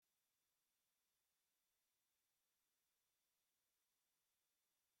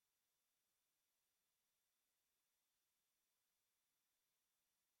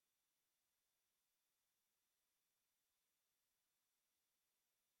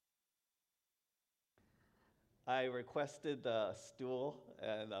I requested a stool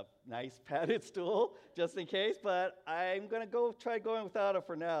and a nice padded stool just in case, but I'm going to try going without it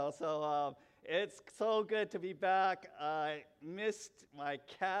for now. So it's so good to be back. I missed my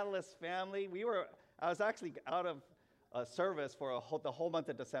Catalyst family. I was actually out of service for the whole month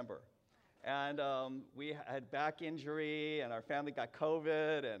of December. And we had back injury, and our family got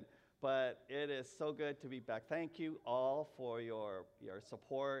COVID, but it is so good to be back. Thank you all for your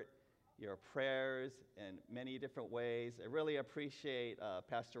support, your prayers in many different ways. I really appreciate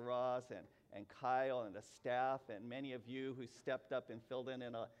Pastor Ross and Kyle and the staff and many of you who stepped up and filled in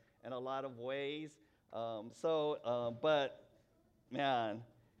a lot of ways. But man,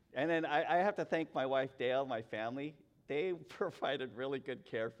 and then I have to thank my wife Dale, my family. They provided really good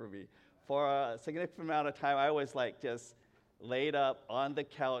care for me. For a significant amount of time, I was like just laid up on the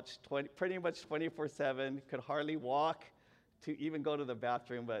couch pretty much 24/7, could hardly walk to even go to the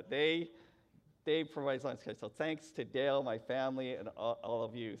bathroom, but they provide lunch care. So thanks to Dale, my family, and all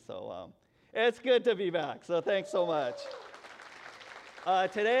of you. So it's good to be back. So thanks so much.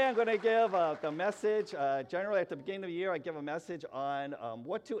 Today I'm going to give the message. Generally at the beginning of the year, I give a message on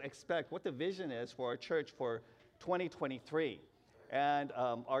what to expect, what the vision is for our church for 2023. And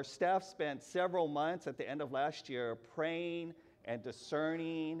our staff spent several months at the end of last year praying and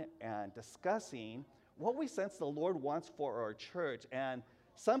discerning and discussing what we sense the Lord wants for our church. And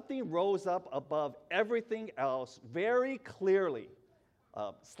something rose up above everything else very clearly.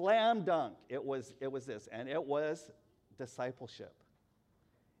 Slam dunk. It was this, and it was discipleship.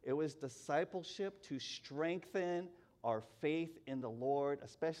 It was discipleship to strengthen our faith in the Lord,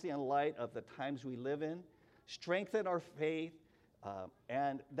 especially in light of the times we live in. Strengthen our faith.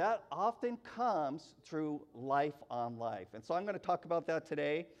 And that often comes through life on life. And so I'm going to talk about that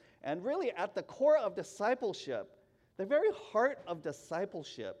today. And really at the core of discipleship, the very heart of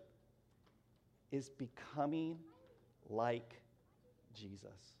discipleship is becoming like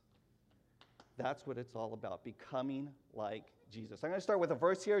Jesus. That's what it's all about, becoming like Jesus. I'm going to start with a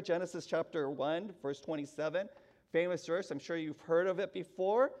verse here, Genesis chapter 1, verse 27. Famous verse, I'm sure you've heard of it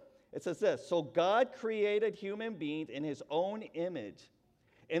before. It says this: so God created human beings in his own image.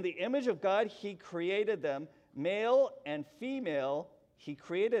 In the image of God, he created them. Male and female, he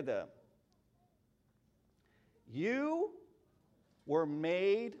created them. You were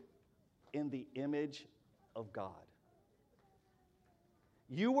made in the image of God.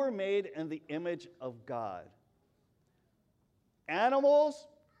 You were made in the image of God. Animals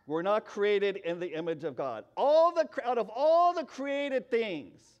were not created in the image of God. Out of all the created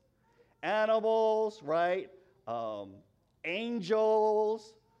things, animals, right?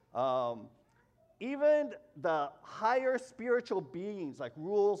 Angels, even the higher spiritual beings like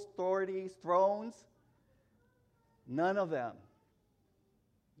rules, authorities, thrones, none of them.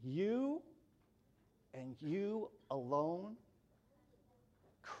 You and you alone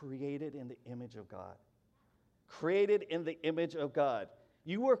created in the image of God. Created in the image of God.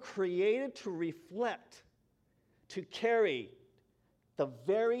 You were created to reflect, to carry the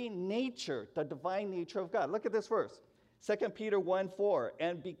very nature, the divine nature of God. Look at this verse, 2 Peter 1:4.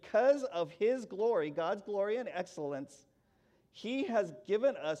 And because of his glory, God's glory and excellence, he has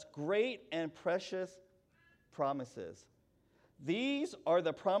given us great and precious promises. These are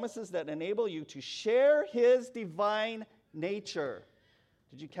the promises that enable you to share his divine nature.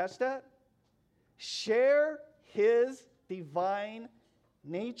 Did you catch that? Share his divine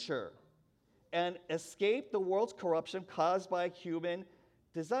nature and escape the world's corruption caused by human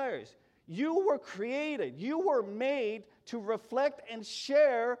desires. You were created, you were made to reflect and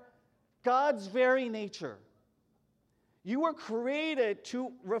share God's very nature. You were created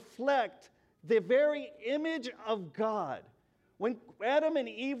to reflect the very image of God. When Adam and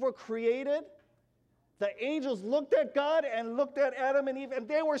Eve were created, the angels looked at God and looked at Adam and Eve, and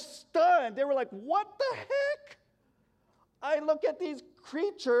they were stunned. They were like, what the heck? I look at these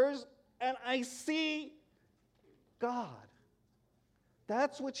creatures and I see God.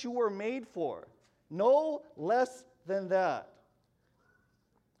 That's what you were made for. No less than that.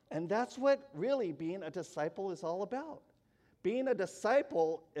 And that's what really being a disciple is all about. Being a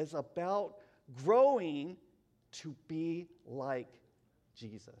disciple is about growing to be like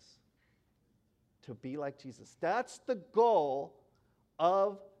Jesus. To be like Jesus. That's the goal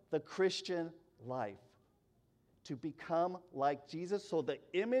of the Christian life. To become like Jesus so the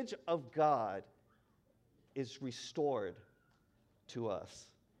image of God is restored to us.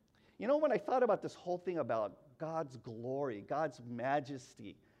 You know, when I thought about this whole thing about God's glory, God's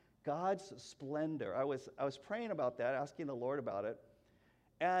majesty, God's splendor, I was praying about that, asking the Lord about it,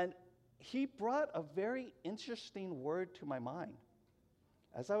 and he brought a very interesting word to my mind.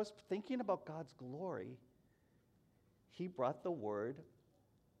 As I was thinking about God's glory, he brought the word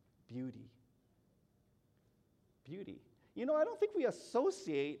beauty. Beauty. You know, I don't think we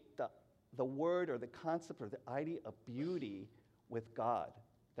associate the word or the concept or the idea of beauty with God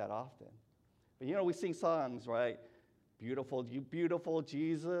that often. But you know, we sing songs, right? Beautiful, you beautiful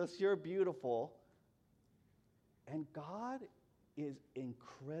Jesus, you're beautiful. And God is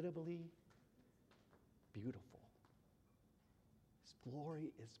incredibly beautiful. His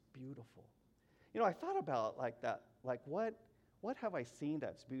glory is beautiful. You know, I thought about that, what have I seen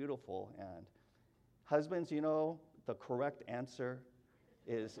that's beautiful? And husbands, you know, the correct answer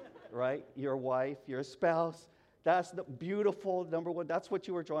is, right, your wife, your spouse. That's the beautiful number one. That's what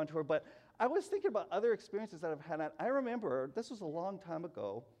you were drawn to her. But I was thinking about other experiences that I've had. And I remember, this was a long time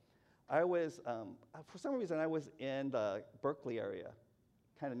ago, I was, for some reason, I was in the Berkeley area,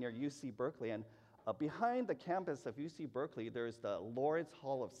 kind of near UC Berkeley. And behind the campus of UC Berkeley, there's the Lawrence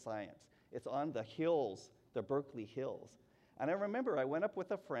Hall of Science. It's on the hills, the Berkeley Hills. And I remember I went up with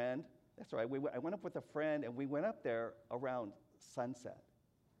a friend. That's right, I went up with a friend, and we went up there around sunset.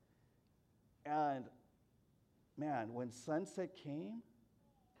 And man, when sunset came,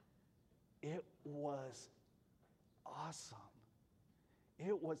 it was awesome.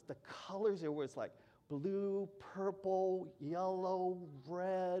 It was the colors, it was like blue, purple, yellow,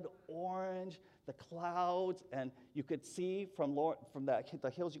 red, orange, the clouds, and you could see from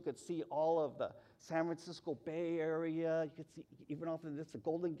the hills, you could see all of the San Francisco Bay Area. You could see even off of the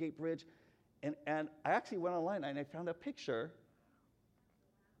Golden Gate Bridge. And I actually went online and I found a picture,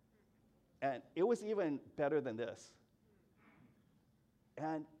 and it was even better than this.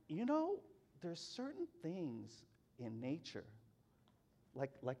 And you know, there's certain things in nature,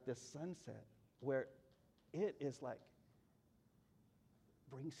 like this sunset, where it is like,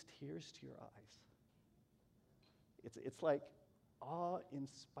 brings tears to your eyes. It's like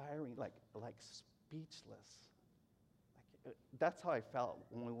awe-inspiring, like speechless. That's how I felt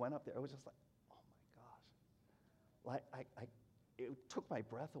when we went up there. It was just like, oh my gosh. It took my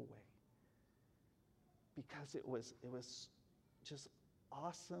breath away, because it was just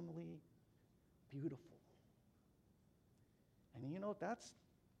awesomely beautiful. And you know, that's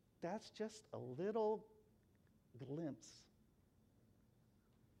just a little glimpse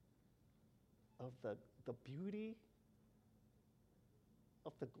of the beauty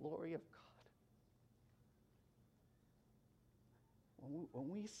of the glory of God. When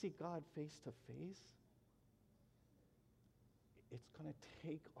we see God face to face, it's going to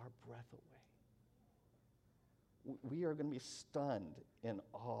take our breath away. We are going to be stunned in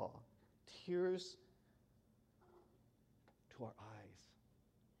awe, tears to our eyes.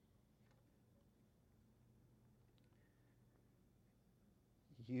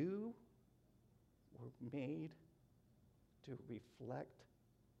 You were made to reflect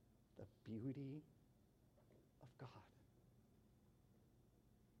the beauty of God.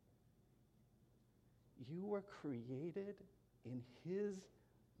 You were created in His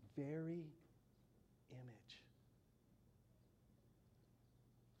very image.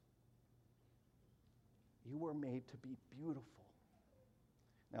 You were made to be beautiful.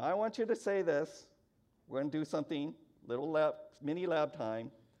 Now, I want you to say this. We're going to do something, mini lab time.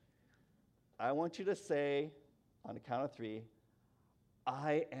 I want you to say, on the count of 3,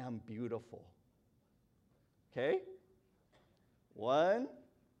 I am beautiful. Okay? 1,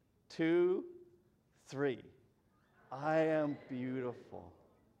 2, 3. I am beautiful.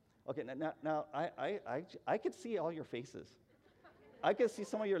 Okay, now I could see all your faces. I could see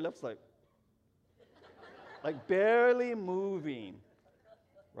some of your lips like barely moving,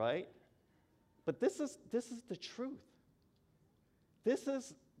 right? But this is the truth. This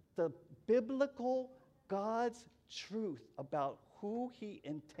is the biblical God's truth about who He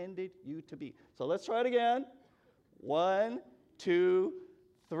intended you to be. So let's try it again. 1, 2,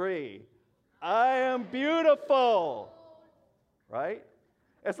 3. I am beautiful. Right?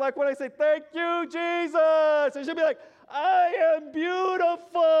 It's like when I say, thank you, Jesus. It should be like, I am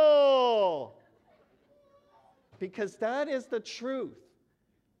beautiful. Because that is the truth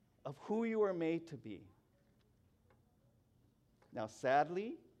of who you are made to be. Now,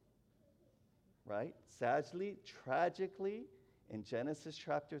 sadly, tragically, in Genesis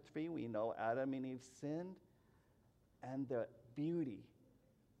chapter 3, we know Adam and Eve sinned, and the beauty,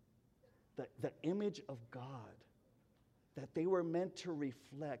 the image of God that they were meant to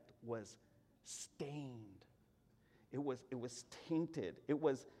reflect was stained. It was tainted. It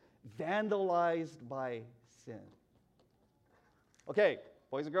was vandalized by sin. Okay,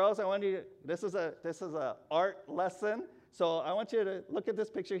 boys and girls, I want you to, this is a art lesson. So I want you to look at this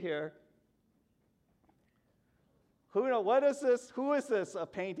picture here. What is this? Who is this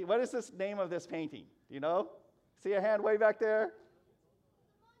painting? What is this name of this painting? Do you know? See a hand way back there?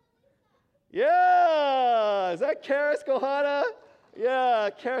 Yeah, is that Karis Kohana? Yeah,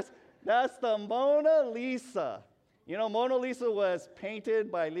 Karis. That's the Mona Lisa. You know, Mona Lisa was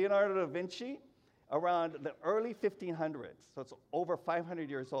painted by Leonardo da Vinci around the early 1500s, so it's over 500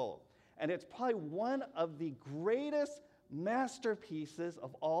 years old. And it's probably one of the greatest masterpieces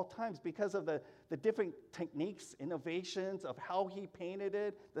of all times because of the different techniques, innovations of how he painted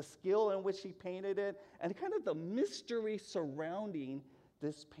it, the skill in which he painted it, and kind of the mystery surrounding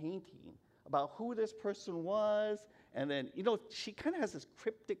this painting about who this person was. And then, you know, she kind of has this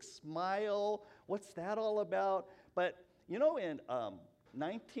cryptic smile. What's that all about? But, you know, in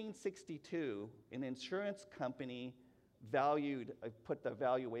 1962, an insurance company put the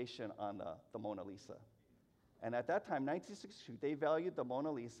valuation on the Mona Lisa. And at that time, 1962, they valued the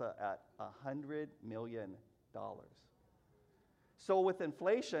Mona Lisa at $100 million. So with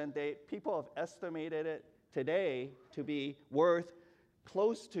inflation, people have estimated it today to be worth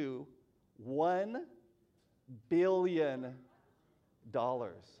close to $1 billion.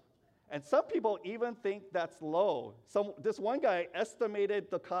 And some people even think that's low. This one guy estimated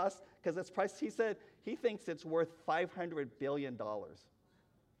the cost because it's priced. He said he thinks it's worth $500 billion.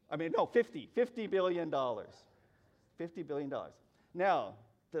 I mean, no, $50 billion. $50 billion. Now,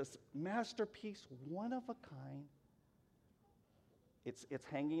 this masterpiece, one of a kind, it's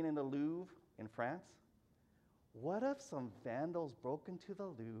hanging in the Louvre in France. What if some vandals broke into the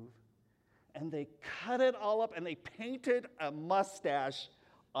Louvre and they cut it all up and they painted a mustache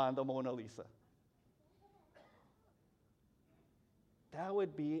on the Mona Lisa? That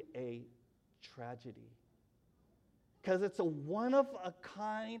would be a tragedy. Because it's a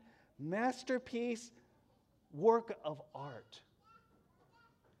one-of-a-kind masterpiece work of art.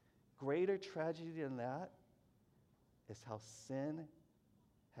 Greater tragedy than that is how sin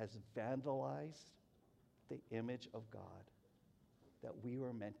has vandalized the image of God that we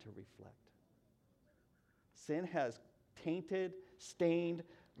were meant to reflect. Sin has tainted, stained,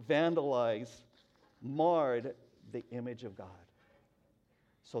 vandalized, marred the image of God.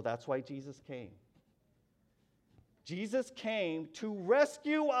 So that's why Jesus came. Jesus came to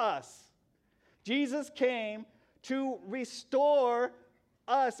rescue us. Jesus came to restore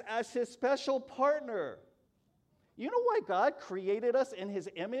us as his special partner. You know why God created us in his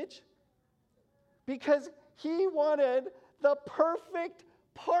image? Because he wanted the perfect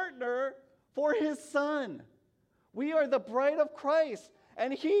partner for his son. We are the bride of Christ,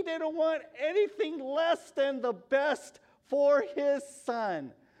 and he didn't want anything less than the best for his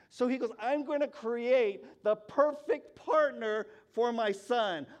son. So he goes, I'm going to create the perfect partner for my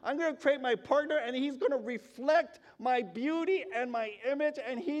son. I'm going to create my partner, and he's going to reflect my beauty and my image,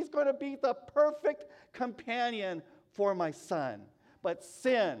 and he's going to be the perfect companion for my son. But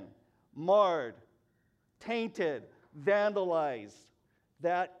sin marred, tainted, vandalized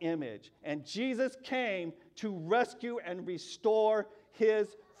that image. And Jesus came to rescue and restore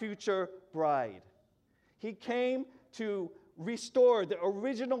his future bride. He came to restore the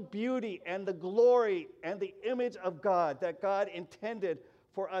original beauty and the glory and the image of God that God intended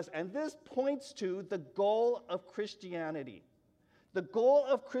for us. And this points to the goal of Christianity. The goal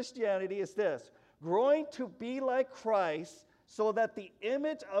of Christianity is this: growing to be like Christ so that the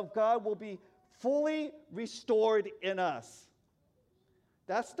image of God will be fully restored in us.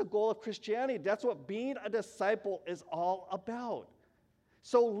 That's the goal of Christianity. That's what being a disciple is all about.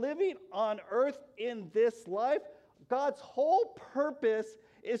 So living on earth in this life, God's whole purpose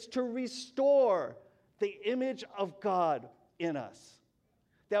is to restore the image of God in us,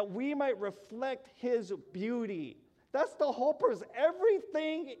 that we might reflect his beauty. That's the whole purpose.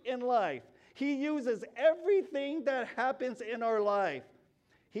 Everything in life, he uses everything that happens in our life.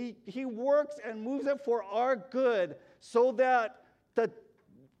 He works and moves it for our good so that the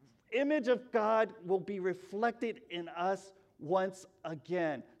image of God will be reflected in us once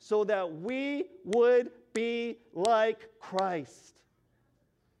again, so that we would be like Christ.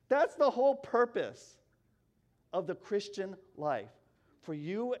 That's the whole purpose of the Christian life, for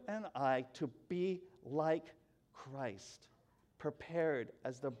you and I to be like Christ, prepared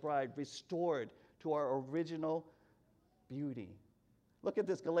as the bride, restored to our original beauty. Look at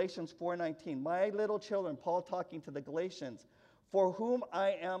this, Galatians 4:19. My little children, Paul talking to the Galatians, for whom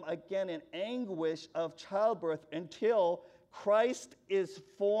I am again in anguish of childbirth until Christ is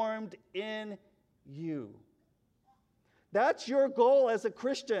formed in you. That's your goal as a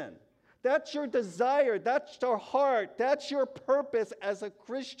Christian. That's your desire. That's your heart. That's your purpose as a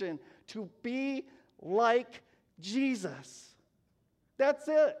Christian, to be like Jesus. That's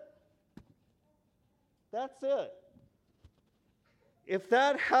it. That's it. If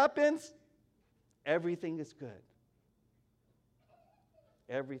that happens, everything is good.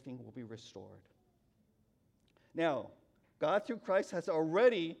 everything will be restored. Now, God through Christ has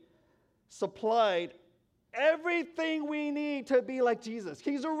already supplied everything we need to be like Jesus.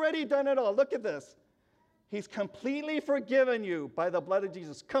 He's already done it all. Look at this. He's completely forgiven you by the blood of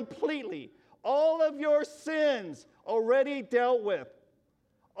Jesus. Completely. All of your sins already dealt with.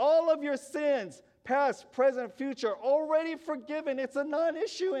 All of your sins, past, present, future, already forgiven. It's a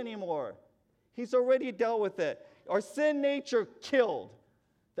non-issue anymore. He's already dealt with it. Our sin nature killed.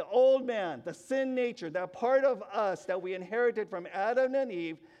 The old man, the sin nature, that part of us that we inherited from Adam and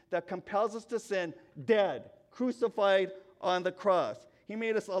Eve that compels us to sin, dead, crucified on the cross. He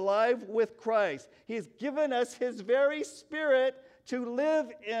made us alive with Christ. He's given us his very spirit to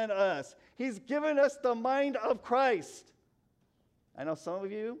live in us. He's given us the mind of Christ. I know some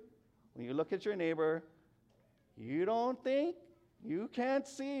of you, when you look at your neighbor, you can't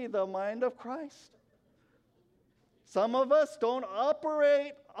see the mind of Christ. Some of us don't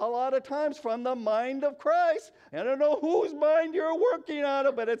operate a lot of times from the mind of Christ. I don't know whose mind you're working out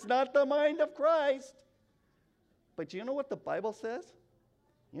of, but it's not the mind of Christ. But do you know what the Bible says?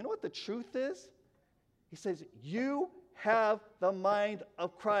 You know what the truth is? He says, you have the mind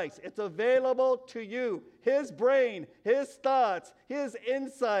of Christ. It's available to you. His brain, his thoughts, his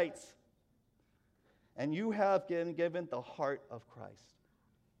insights. And you have been given the heart of Christ.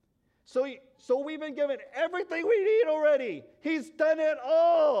 So we've been given everything we need already. He's done it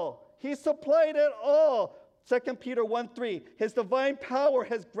all. He supplied it all. 2 Peter 1:3, his divine power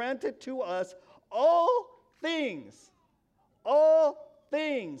has granted to us all things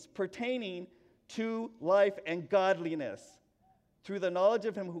pertaining to life and godliness through the knowledge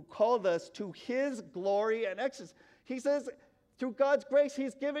of him who called us to his glory and excellence. He says, through God's grace,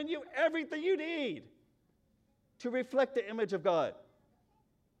 he's given you everything you need to reflect the image of God.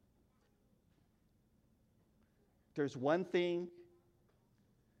 There's one thing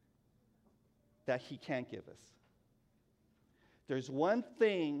that he can't give us. There's one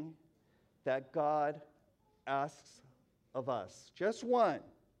thing that God asks of us. Just one.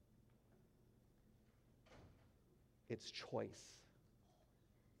 It's choice.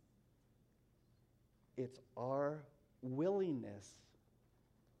 It's our willingness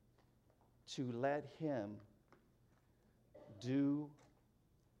to let him do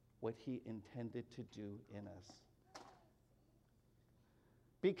what he intended to do in us.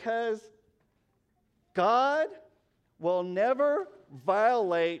 Because God will never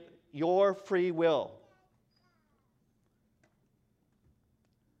violate your free will.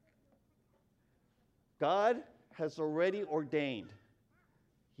 God has already ordained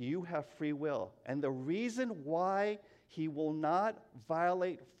you have free will. And the reason why he will not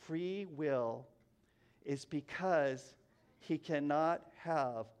violate free will is because he cannot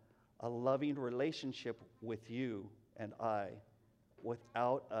have a loving relationship with you and I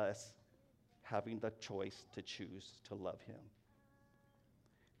without us having the choice to choose to love him.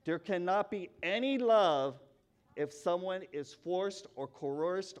 There cannot be any love if someone is forced or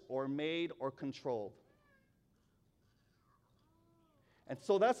coerced or made or controlled. And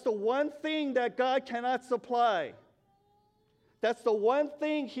so that's the one thing that God cannot supply. That's the one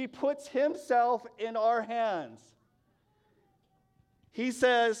thing he puts himself in our hands. He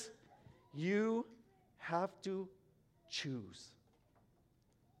says, you have to choose.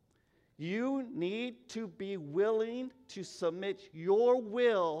 You need to be willing to submit your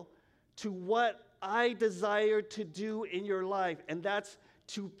will to what I desire to do in your life, and that's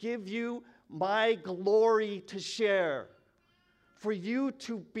to give you my glory to share. For you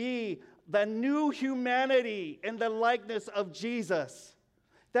to be the new humanity in the likeness of Jesus.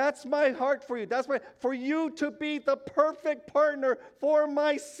 That's my heart for you. For you to be the perfect partner for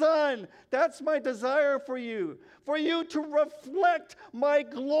my son. That's my desire for you. For you to reflect my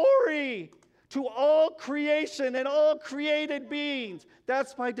glory to all creation and all created beings.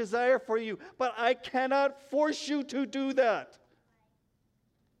 That's my desire for you. But I cannot force you to do that.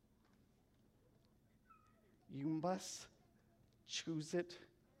 You must choose it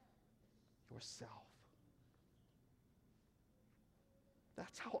yourself.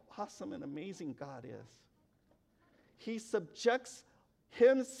 That's how awesome and amazing God is. He subjects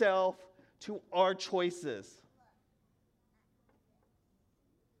himself to our choices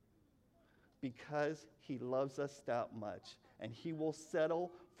because he loves us that much, and he will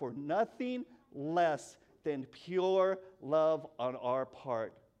settle for nothing less than pure love on our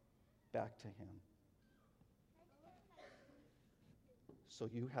part back to him. So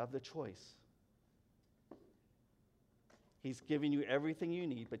you have the choice. He's giving you everything you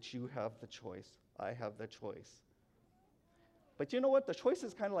need, but you have the choice. I have the choice. But you know what? The choice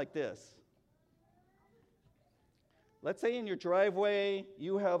is kind of like this. Let's say in your driveway,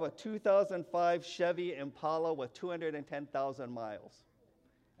 you have a 2005 Chevy Impala with 210,000 miles.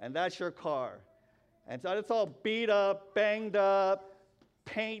 And that's your car. And so it's all beat up, banged up,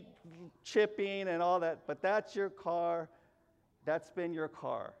 paint chipping and all that. But that's your car. That's been your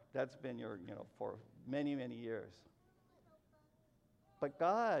car. That's been your, for many, many years. But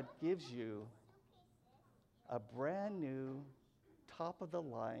God gives you a brand new,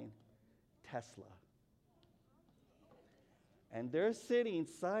 top-of-the-line Tesla. And they're sitting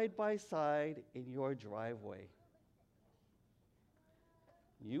side by side in your driveway.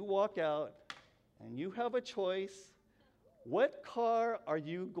 You walk out and you have a choice. What car are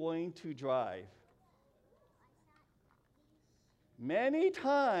you going to drive? Many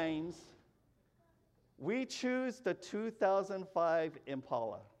times we choose the 2005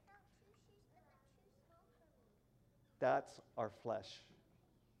 Impala. That's our flesh.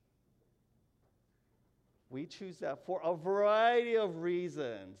 We choose that for a variety of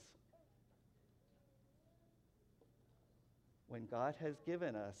reasons. When God has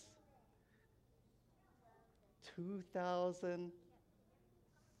given us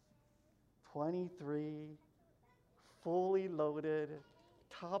 2023 fully loaded,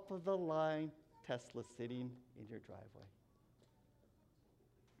 top-of-the-line Tesla sitting in your driveway.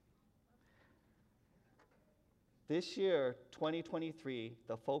 This year, 2023,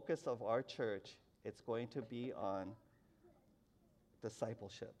 the focus of our church, it's going to be on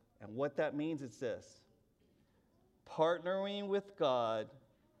discipleship. And what that means is this: partnering with God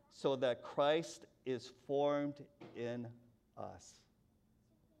so that Christ is formed in us,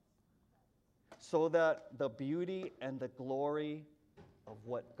 so that the beauty and the glory of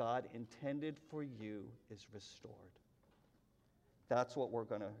what God intended for you is restored. That's what we're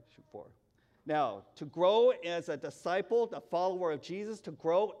going to shoot for. Now, to grow as a disciple, a follower of Jesus, to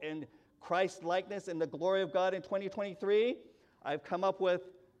grow in Christ likeness and the glory of God in 2023, I've come up with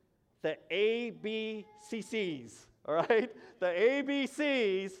the ABCCs, all right? The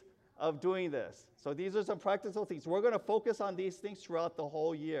ABCs of doing this. So these are some practical things. We're going to focus on these things throughout the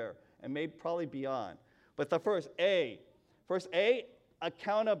whole year and maybe probably beyond. But the first A,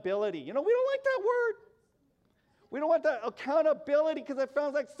 accountability. We don't like that word. We don't want that accountability because it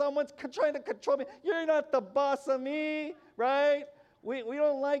sounds like someone's trying to control me. You're not the boss of me, right? We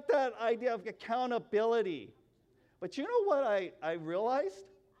don't like that idea of accountability. But you know what I realized?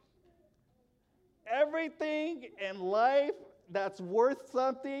 Everything in life that's worth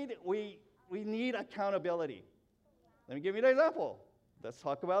something, we need accountability. Let me give you an example. Let's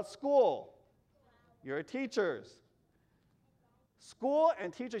talk about school. You're teachers. School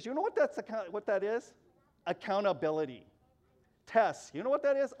and teachers, you know what that is? Accountability. Tests, you know what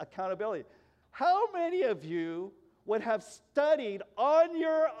that is? Accountability. How many of you would have studied on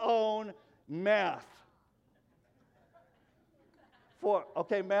your own math?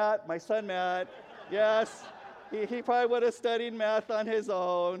 Matt, my son Matt, yes, he probably would have studied math on his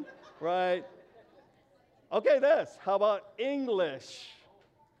own, right? Okay, how about English?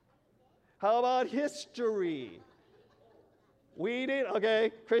 How about history?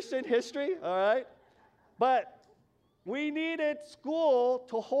 Christian history, all right? But we needed school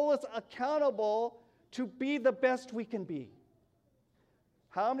to hold us accountable to be the best we can be.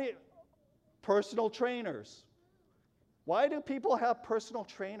 How many personal trainers? Why do people have personal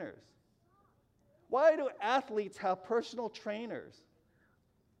trainers? Why do athletes have personal trainers?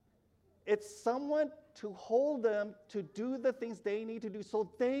 It's someone to hold them to do the things they need to do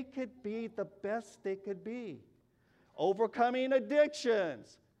so they could be the best they could be. Overcoming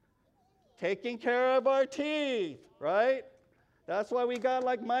addictions, taking care of our teeth, right? That's why we got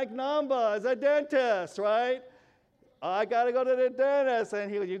like Mike Namba as a dentist, right? I got to go to the dentist,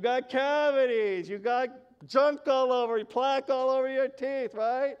 and you got cavities, you got junk all over, plaque all over your teeth,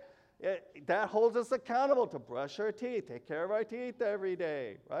 right? That holds us accountable to brush our teeth, take care of our teeth every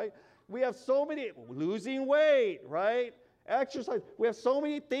day, right? We have so many, losing weight, right? Exercise. We have so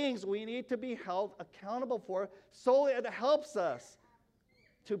many things we need to be held accountable for, so it helps us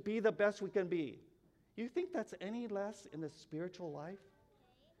to be the best we can be. You think that's any less in the spiritual life?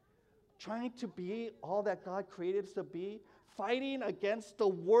 Trying to be all that God created us to be, fighting against the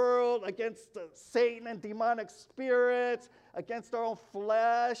world, against Satan and demonic spirits, against our own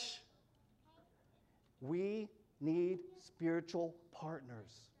flesh. We need spiritual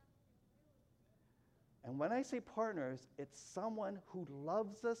partners. And when I say partners, it's someone who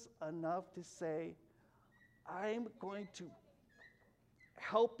loves us enough to say, I'm going to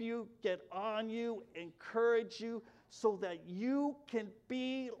help you, get on you, encourage you, so that you can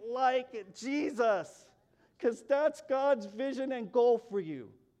be like Jesus. Because that's God's vision and goal for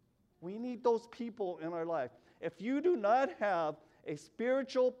you. We need those people in our life. If you do not have a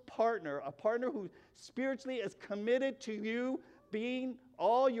spiritual partner, a partner who spiritually is committed to you being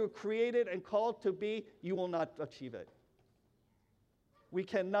all you're created and called to be, you will not achieve it. We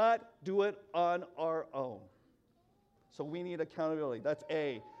cannot do it on our own. So we need accountability. That's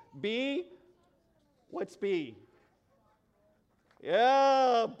A. B, what's B?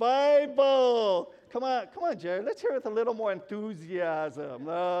 Yeah, Bible. Come on, Jerry. Let's hear it with a little more enthusiasm.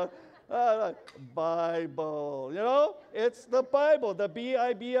 Bible. You know, it's the Bible, the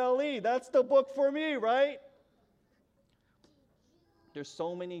Bible. That's the book for me, right? There's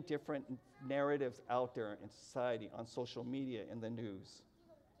so many different narratives out there in society, on social media, in the news.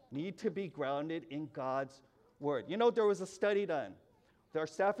 Need to be grounded in God's word. You know, there was a study done. Our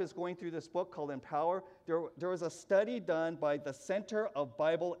staff is going through this book called Empower. There was a study done by the Center of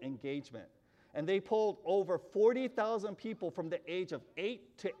Bible Engagement. And they polled over 40,000 people from the age of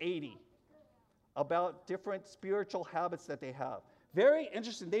 8 to 80 about different spiritual habits that they have. Very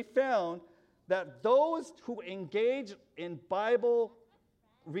interesting. They found that those who engage in Bible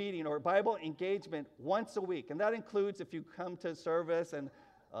reading or Bible engagement once a week, and that includes if you come to service and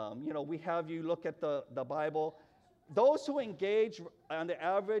we have you look at the Bible. Those who engage on the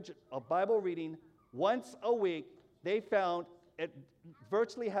average of Bible reading once a week, they found it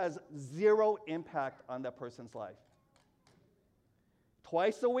virtually has zero impact on that person's life.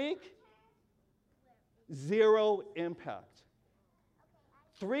 Twice a week, zero impact.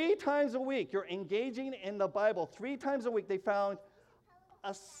 3 times a week, you're engaging in the Bible. 3 times a week, they found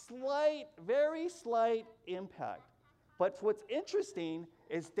a slight, very slight impact. But what's interesting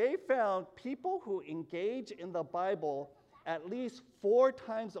is they found people who engage in the Bible at least 4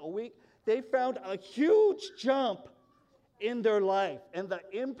 times a week, they found a huge jump in their life and the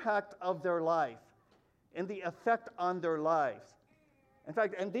impact of their life and the effect on their lives. In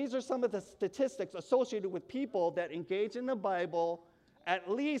fact, and these are some of the statistics associated with people that engage in the Bible at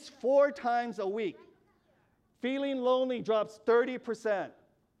least 4 times a week. Feeling lonely drops 30%.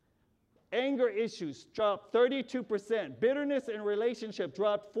 Anger issues dropped 32%. Bitterness in relationship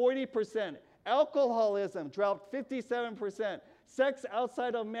dropped 40%. Alcoholism dropped 57%. Sex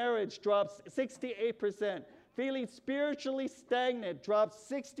outside of marriage drops 68%. Feeling spiritually stagnant dropped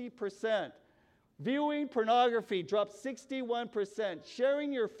 60%. Viewing pornography dropped 61%.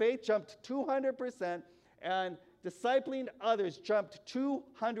 Sharing your faith jumped 200%. And discipling others jumped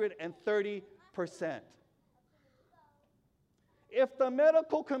 230%. If the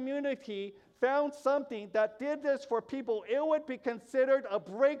medical community found something that did this for people, it would be considered a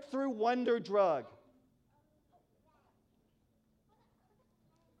breakthrough wonder drug.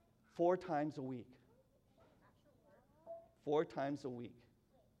 4 times a week. 4 times a week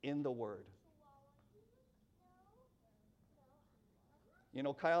in the Word. You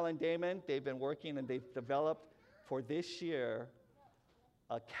know, Kyle and Damon, they've been working and they've developed for this year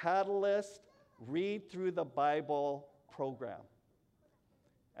a Catalyst Read Through the Bible program.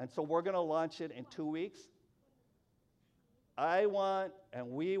 And so we're going to launch it in 2 weeks. I want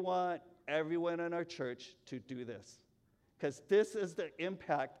and we want everyone in our church to do this, because this is the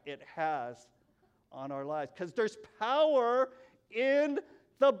impact it has on our lives. Because there's power in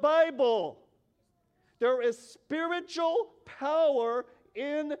the Bible. There is spiritual power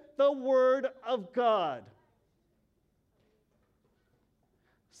in the Word of God.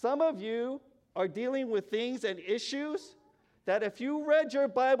 Some of you are dealing with things and issues that if you read your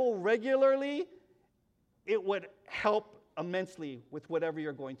Bible regularly, it would help immensely with whatever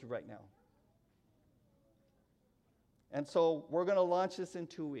you're going through right now. And so we're going to launch this in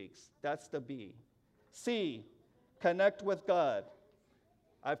 2 weeks. That's the B. C, connect with God.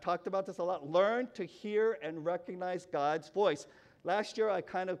 I've talked about this a lot. Learn to hear and recognize God's voice. Last year, I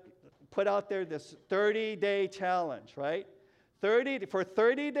kind of put out there this 30-day challenge, right? For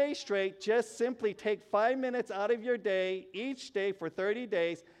 30 days straight, just simply take 5 minutes out of your day, each day for 30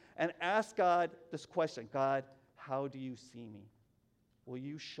 days, and ask God this question: God, how do you see me? Will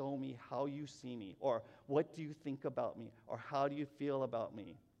you show me how you see me? Or what do you think about me? Or how do you feel about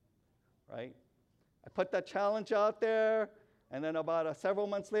me? Right? I put that challenge out there, and then about several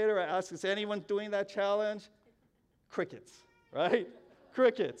months later, I asked, is anyone doing that challenge? Crickets, right?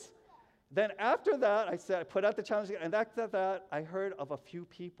 Crickets. Then after that, I put out the challenge again, and after that, I heard of a few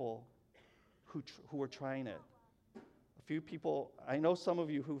people who were trying it. A few people, I know some of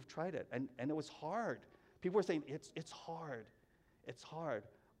you who've tried it, and it was hard. People were saying, it's hard. It's hard.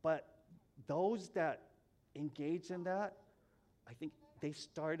 But those that engaged in that, I think they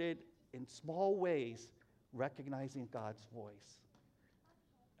started in small ways recognizing God's voice.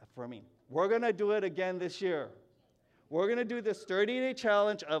 Affirming. We're going to do it again this year. We're going to do this 30-day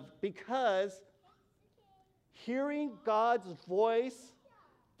challenge because Hearing God's voice,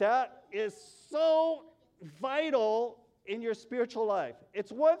 that is so vital in your spiritual life.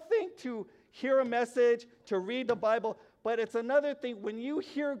 It's one thing to hear a message, to read the Bible, but it's another thing when you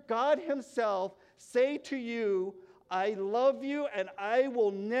hear God himself say to you, I love you and I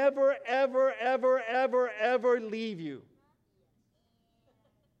will never, ever, ever, ever, ever leave you.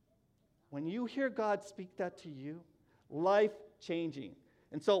 When you hear God speak that to you, life changing.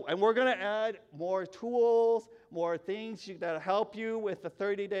 And we're going to add more tools, more things that help you with the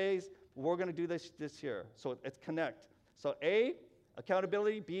 30 days. We're going to do this year. So it's connect. So A,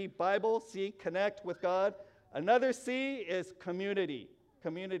 accountability. B, Bible. C, connect with God. Another C is community.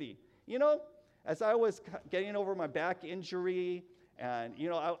 Community. You know, as I was getting over my back injury, and, you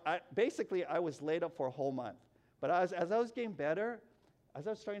know, I was laid up for a whole month. But as I was getting better, as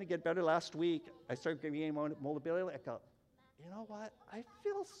I was starting to get better last week, I started getting more mobility. I go, you know what? I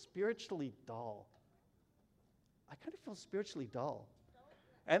feel spiritually dull. I kind of feel spiritually dull.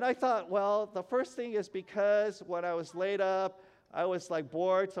 And I thought, well, the first thing is because when I was laid up, I was like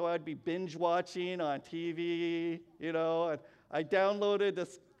bored, so I'd be binge watching on TV, you know, and I downloaded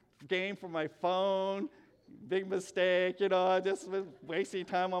this game for my phone. Big mistake, you know, I just was wasting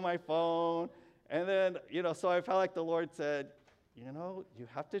time on my phone. And then, you know, so I felt like the Lord said, you know, you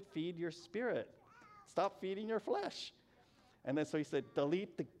have to feed your spirit. Stop feeding your flesh. And then so he said,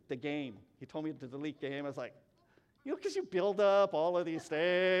 delete the game. He told me to delete the game. I was like, you know, because you build up all of these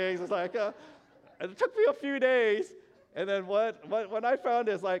things. It's like, and it took me a few days. And then what I found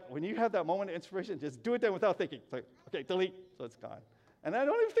is like, when you have that moment of inspiration, just do it then without thinking. It's like, okay, delete, so it's gone. And I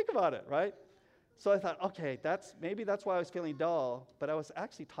don't even think about it, right? So I thought, okay, maybe that's why I was feeling dull, but I was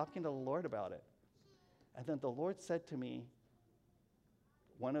actually talking to the Lord about it. And then the Lord said to me,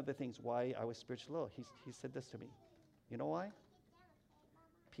 one of the things why I was spiritually low, he said this to me. You know why?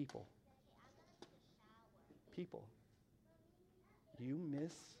 People. You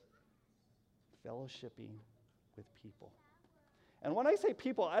miss fellowshipping with people. And when I say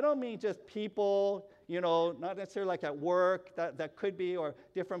people, I don't mean just people, you know, not necessarily like at work, that could be, or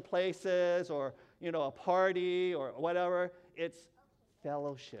different places, or, you know, a party, or whatever. It's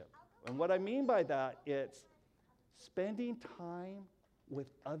fellowship. And what I mean by that, it's spending time with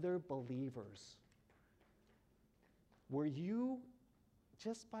other believers, where you,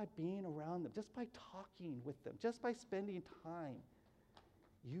 just by being around them, just by talking with them, just by spending time,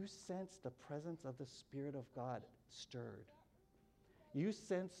 you sense the presence of the Spirit of God stirred. You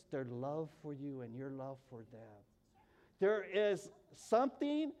sense their love for you and your love for them. There is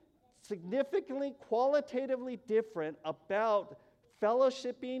something significantly, qualitatively different about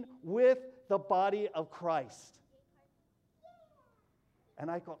fellowshipping with the body of Christ. And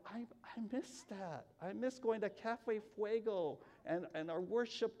I go, I miss that. I miss going to Cafe Fuego and our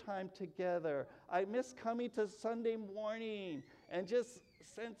worship time together. I miss coming to Sunday morning and just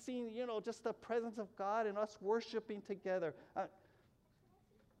sensing, you know, just the presence of God and us worshiping together.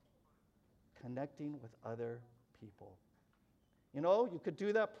 Connecting with other people. You know, you could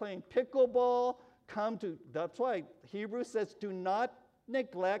do that playing pickleball. That's why Hebrews says, do not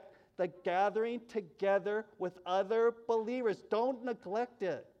neglect the gathering together with other believers. Don't neglect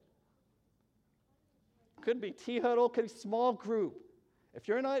it. Could be T-huddle, could be small group. If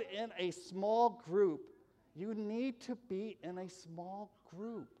you're not in a small group, you need to be in a small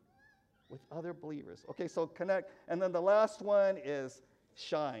group with other believers. Okay, so connect. And then the last one is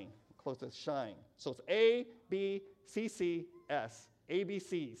shine. Close to shine. So it's A, B, C, C, S.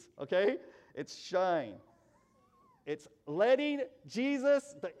 ABCs, okay? It's shine. It's letting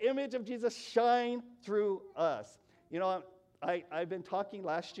Jesus, the image of Jesus, shine through us. You know, I've been talking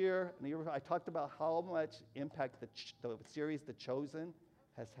last year, and I talked about how much impact the series The Chosen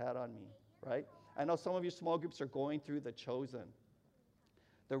has had on me, right? I know some of you small groups are going through The Chosen.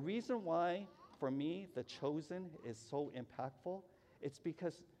 The reason why, for me, The Chosen is so impactful, it's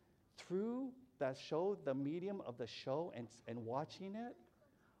because through that show, the medium of the show, and watching it,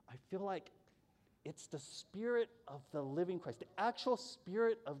 I feel like it's the Spirit of the living Christ, the actual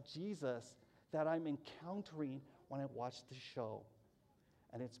Spirit of Jesus that I'm encountering when I watch the show.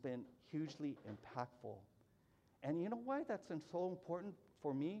 And it's been hugely impactful. And you know why that's been so important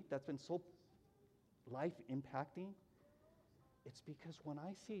for me? That's been so life impacting? It's because when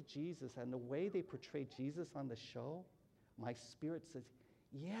I see Jesus and the way they portray Jesus on the show, my spirit says,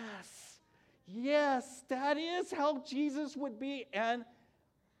 yes, that is how Jesus would be. And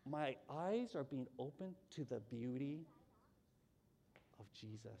my eyes are being opened to the beauty of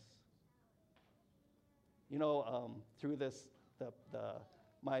Jesus. You know, through this,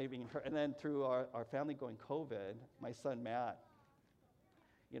 and then through our family going COVID, my son Matt,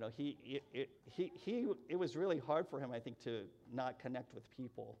 it was really hard for him, I think, to not connect with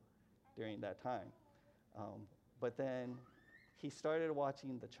people during that time. But then he started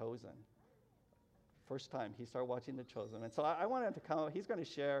watching The Chosen. First time he started watching The Chosen. And so I wanted him to come. He's going to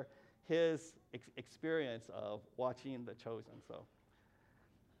share his experience of watching The Chosen. So.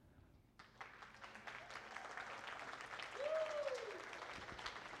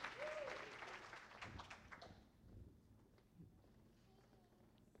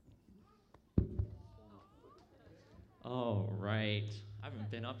 All right. I haven't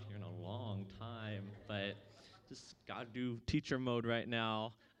been up here in a long time, but just gotta do teacher mode right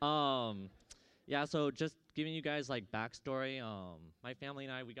now. Yeah, so just giving you guys like backstory. My family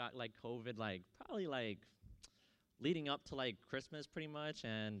and I, we got like COVID like probably like leading up to like Christmas pretty much,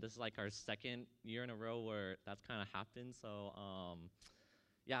 and this is like our second year in a row where that's kind of happened. So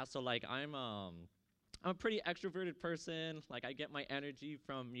yeah, so like I'm a pretty extroverted person. Like I get my energy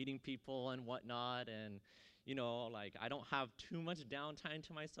from meeting people and whatnot, and like I don't have too much downtime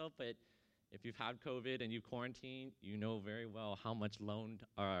to myself. But if you've had COVID and you quarantine, you know very well how much lone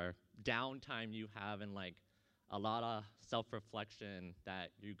or downtime you have, and like a lot of self-reflection that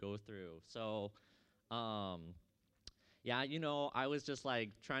you go through. So, um, yeah, I was just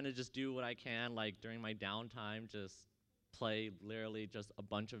like trying to just do what I can, like during my downtime, just play literally just a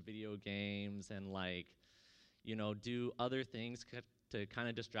bunch of video games and like do other things to kind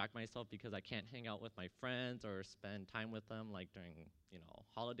of distract myself because I can't hang out with my friends or spend time with them like during,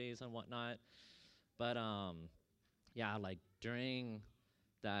 holidays and whatnot. But yeah, like during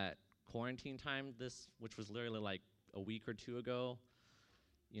that quarantine time, which was literally like a week or two ago,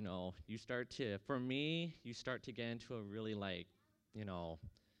 for me, you start to get into a really like, you know,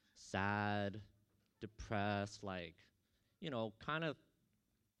 sad, depressed, like, kind of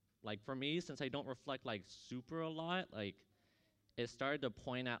like for me, since I don't reflect like super a lot, like it started to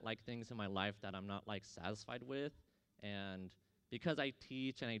point at like things in my life that I'm not like satisfied with. And because I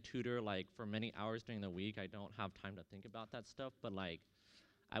teach and I tutor like for many hours during the week, I don't have time to think about that stuff. But like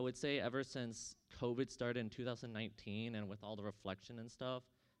I would say ever since COVID started in 2019 and with all the reflection and stuff,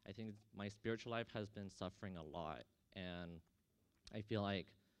 I think my spiritual life has been suffering a lot. And I feel like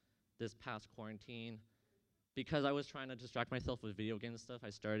this past quarantine, because I was trying to distract myself with video games and stuff, I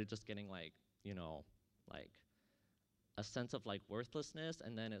started just getting like, like a sense of like worthlessness,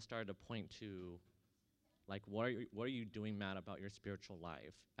 and then it started to point to like what are you doing, Matt, about your spiritual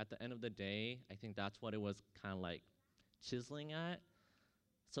life? At the end of the day, I think that's what it was kind of like chiseling at.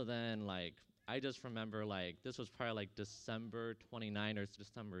 So then like I just remember like this was probably like December 29 or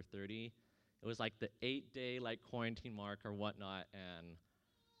December 30. It was like the 8-day like quarantine mark or whatnot, and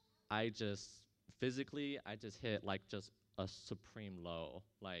I just physically I just hit like just a supreme low.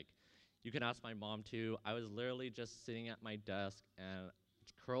 Like you can ask my mom too. I was literally just sitting at my desk and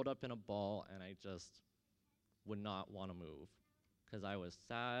curled up in a ball, and I just would not want to move because I was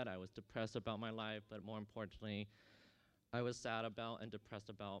sad, I was depressed about my life, but more importantly, I was sad about and depressed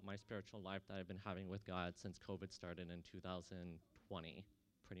about my spiritual life that I've been having with God since COVID started in 2020,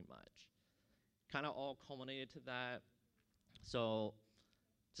 pretty much. Kind of all culminated to that. So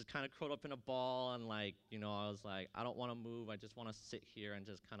just kind of curled up in a ball, and like, I was like, I don't want to move. I just want to sit here and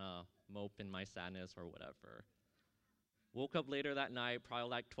just kind of mope in my sadness or whatever. Woke up later that night, probably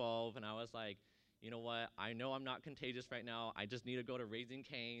like 12, and I was like, you know what? I know I'm not contagious right now. I just need to go to Raising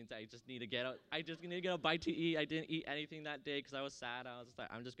Cane's. I just need to get a bite to eat. I didn't eat anything that day because I was sad. I was just like,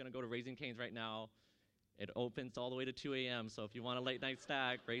 I'm just gonna go to Raising Cane's right now. It opens all the way to 2 a.m. So if you want a late night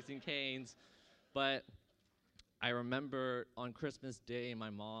snack, Raising Cane's. But I remember on Christmas Day,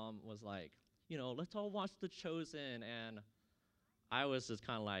 my mom was like, let's all watch The Chosen, and I was just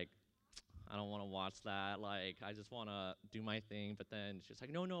kind of like, I don't want to watch that. Like, I just want to do my thing. But then she's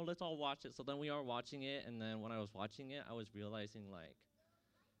like, no, no, let's all watch it. So then we are watching it. And then when I was watching it, I was realizing, like,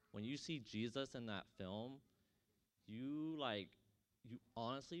 when you see Jesus in that film, you, like, you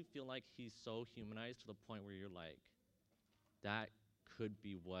honestly feel like he's so humanized to the point where you're like, that could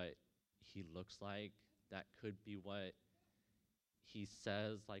be what he looks like. That could be what he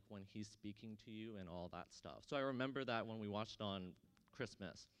says, like, when he's speaking to you and all that stuff. So I remember that when we watched on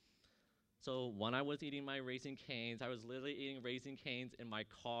Christmas. So when I was eating my Raising Cane's, I was literally eating Raising Cane's in my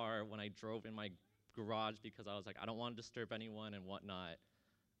car when I drove in my garage because I was like, I don't want to disturb anyone and whatnot.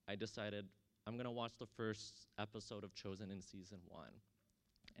 I decided I'm going to watch the first episode of Chosen in season 1.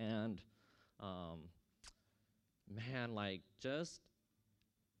 And um, man, like just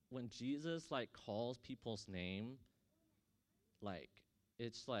when Jesus like calls people's name, like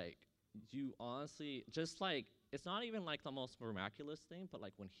it's like you honestly just like it's not even like the most miraculous thing, but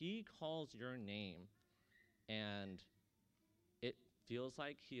like when he calls your name and it feels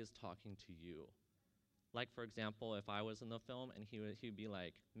like he is talking to you. Like, for example, if I was in the film and he'd be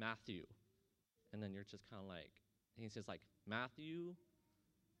like, Matthew, and then you're just kind of like, and he says like, Matthew,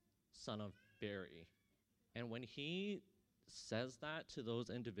 son of Barry. And when he says that to those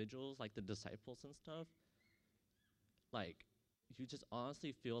individuals, like the disciples and stuff, like, you just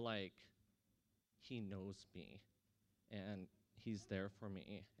honestly feel like he knows me and he's there for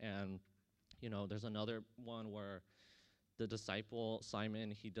me. And, there's another one where the disciple Simon,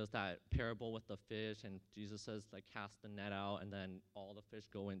 he does that parable with the fish, and Jesus says like cast the net out, and then all the fish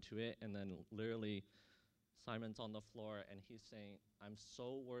go into it, and then literally Simon's on the floor and he's saying, I'm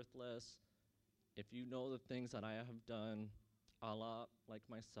so worthless. If you know the things that I have done, a lot like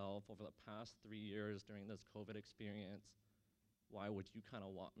myself over the past 3 years during this COVID experience, why would you kind of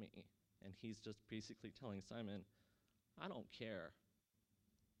want me? And he's just basically telling Simon, I don't care.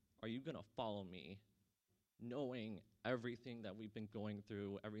 Are you going to follow me? Knowing everything that we've been going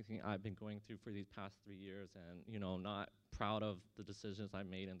through, everything I've been going through for these past 3 years, and, not proud of the decisions I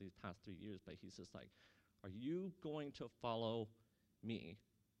made in these past 3 years, but he's just like, are you going to follow me,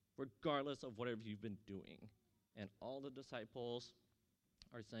 regardless of whatever you've been doing? And all the disciples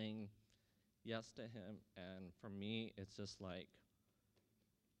are saying yes to him, and for me, it's just like,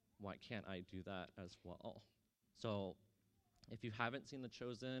 why can't I do that as well? So if you haven't seen The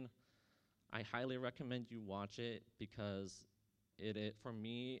Chosen, I highly recommend you watch it, because for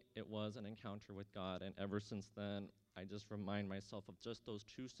me, it was an encounter with God. And ever since then, I just remind myself of just those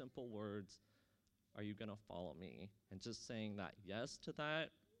two simple words, are you going to follow me? And just saying that yes to that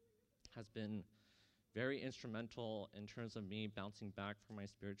has been very instrumental in terms of me bouncing back from my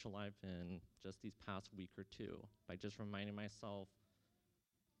spiritual life in just these past week or two, by just reminding myself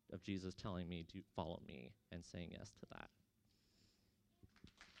of Jesus telling me to follow me and saying yes to that.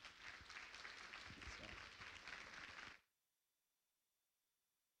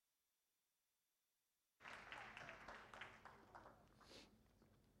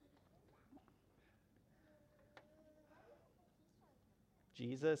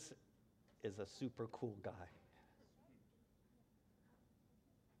 Jesus is a super cool guy.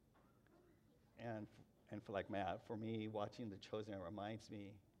 And for like Matt, for me, watching The Chosen, it reminds me,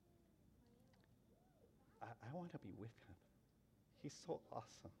 I want to be with him. He's so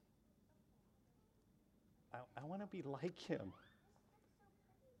awesome. I want to be like him.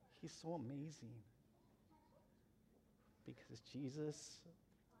 He's so amazing. Because Jesus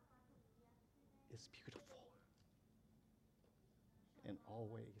is beautiful in all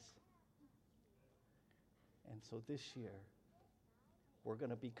ways. And so this year, we're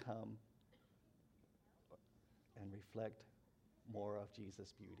going to become and reflect more of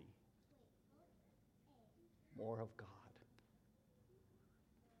Jesus' beauty, more of God,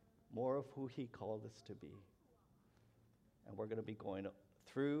 more of who he called us to be. And we're going to be going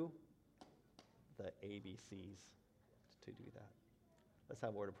through the ABCs to do that. Let's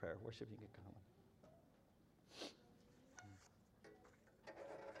have a word of prayer. Worship, you can come.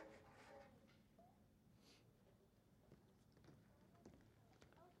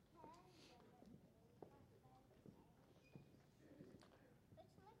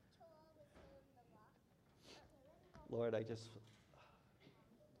 Lord, I just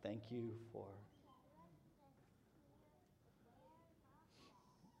thank you for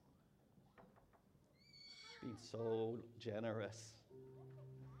being so generous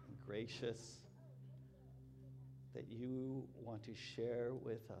and gracious, that you want to share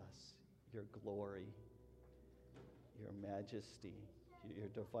with us your glory, your majesty, your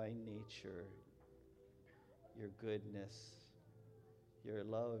divine nature, your goodness, your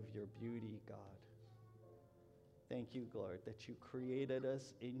love, your beauty, God. Thank you, Lord, that you created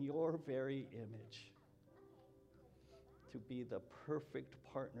us in your very image to be the perfect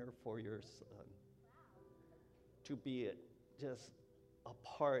partner for your Son, to be just a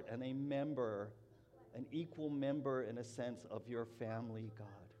part and a member, an equal member in a sense of your family, God,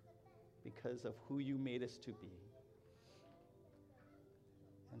 because of who you made us to be.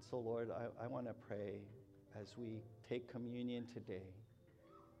 And so, Lord, I want to pray as we take communion today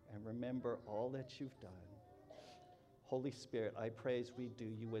and remember all that you've done. Holy Spirit, I pray as we do,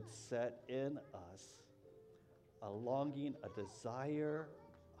 you would set in us a longing, a desire,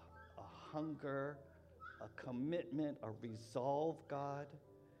 a hunger, a commitment, a resolve, God,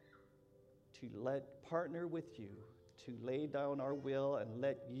 to partner with you, to lay down our will and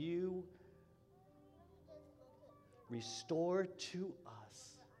let you restore to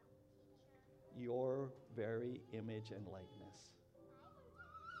us your very image and likeness.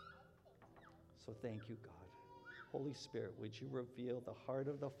 So thank you, God. Holy Spirit, would you reveal the heart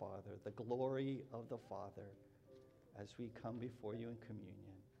of the Father, the glory of the Father, as we come before you in communion.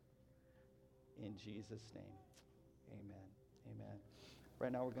 In Jesus' name, amen. Amen.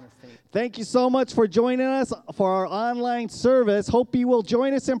 Right now we're going to sing. Thank you so much for joining us for our online service. Hope you will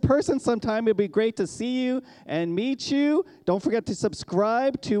join us in person sometime. It'll be great to see you and meet you. Don't forget to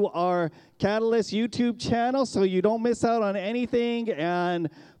subscribe to our Catalyst YouTube channel so you don't miss out on anything. And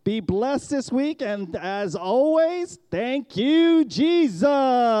be blessed this week. And as always, thank you,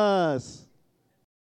 Jesus.